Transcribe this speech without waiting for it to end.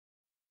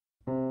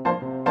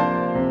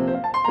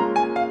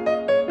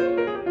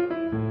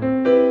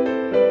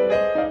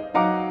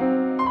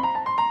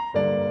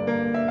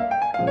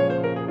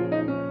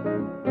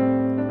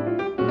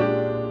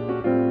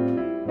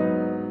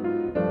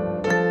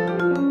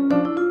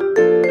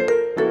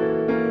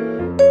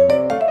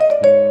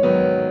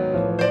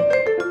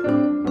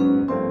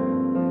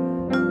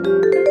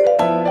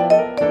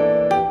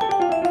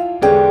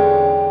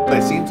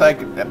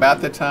about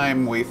the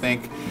time we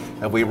think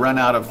if we run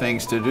out of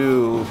things to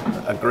do,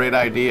 a great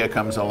idea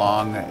comes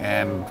along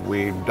and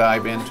we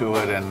dive into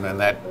it, and then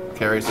that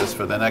carries us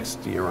for the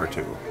next year or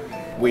two.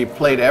 We've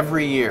played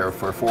every year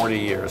for 40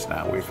 years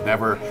now. We've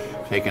never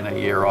taken a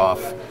year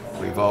off.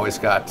 We've always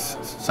got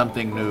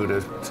something new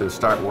to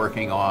start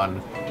working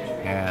on,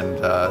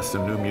 and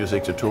some new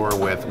music to tour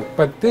with.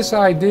 But this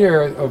idea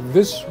of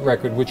this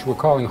record, which we're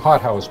calling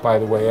Hot House, by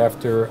the way,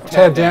 after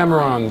Ted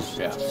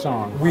Dameron's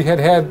song, we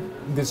had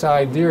this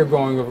idea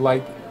going of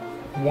like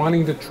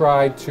wanting to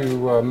try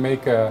to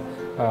make a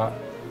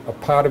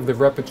part of the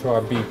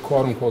repertoire be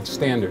quote-unquote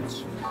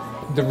standards.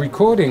 The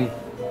recording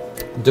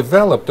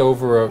developed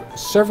over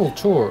several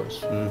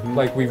tours.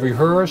 Like we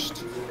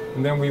rehearsed,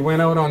 and then we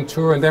went out on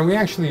tour, and then we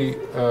actually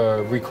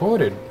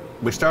recorded.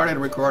 We started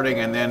recording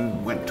and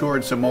then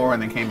toured some more,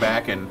 and then came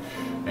back and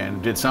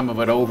did some of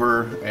it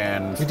over.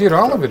 And we did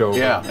all of it over.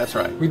 Yeah, that's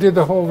right. We did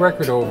the whole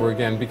record over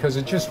again because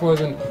it just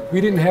wasn't.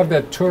 We didn't have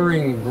that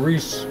touring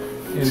grease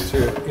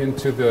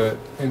into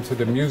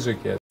the music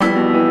yet.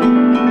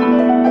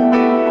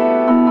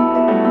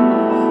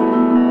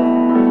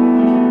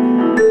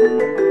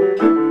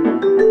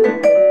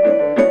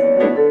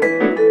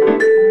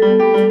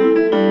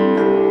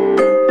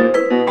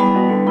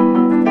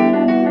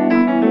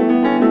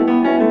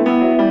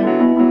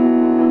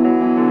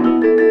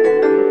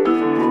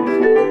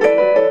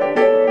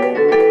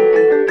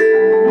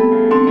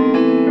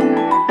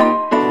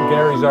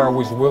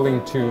 Always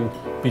willing to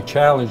be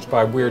challenged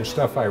by weird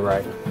stuff I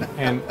write,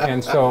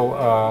 and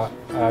so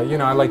you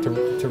know, I like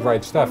to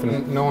write stuff,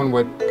 and knowing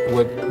what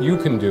you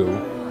can do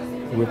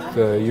with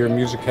your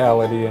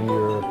musicality and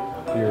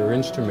your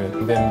instrument,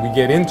 and then we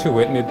get into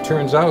it, and it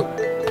turns out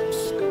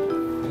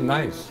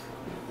nice.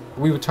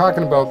 We were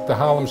talking about the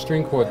Harlem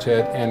String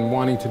Quartet and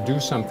wanting to do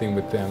something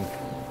with them,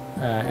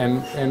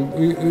 and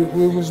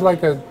it was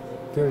like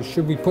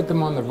should we put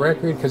them on the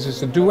record, because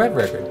it's a duet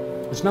record.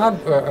 It's not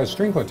a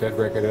string quartet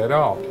record at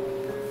all.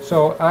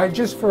 So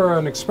just for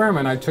an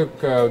experiment, I took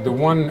the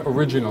one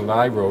original that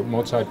I wrote,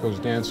 Mozart Goes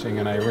Dancing,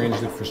 and I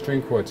arranged it for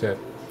string quartet.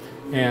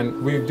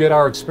 And we did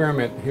our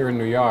experiment here in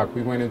New York.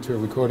 We went into a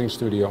recording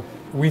studio.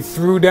 We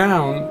threw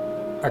down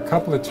a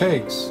couple of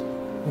takes,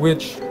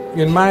 which,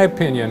 in my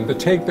opinion, the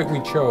take that we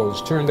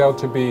chose turned out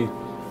to be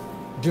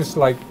just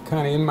like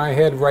kind of in my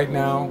head right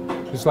now.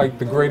 It's like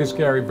the greatest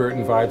Gary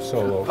Burton vibe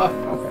solo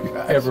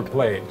ever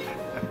played.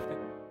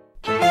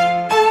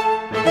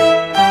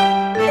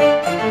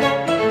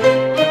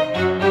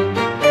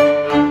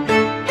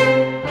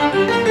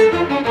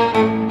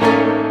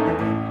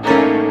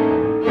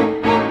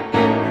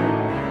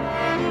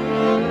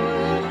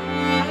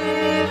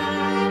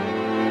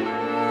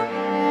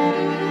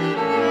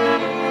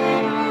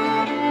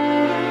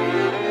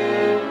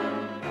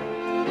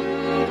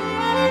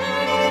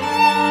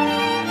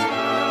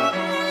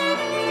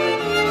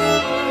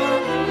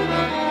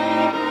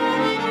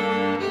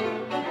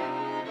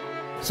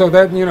 So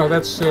that, you know,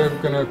 that's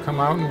going to come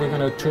out, and we're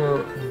going to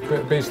tour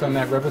based on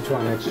that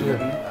repertoire next year.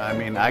 I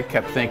mean, I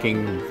kept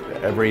thinking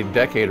every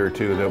decade or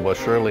two that, well,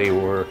 surely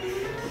we're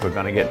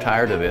going to get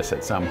tired of this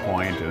at some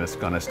point, and it's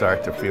going to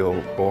start to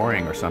feel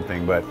boring or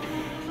something, but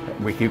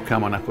we keep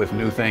coming up with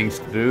new things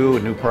to do,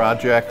 new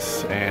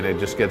projects, and it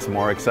just gets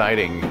more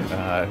exciting.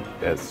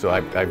 So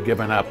I've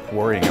given up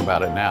worrying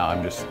about it now.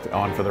 I'm just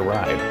on for the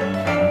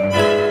ride.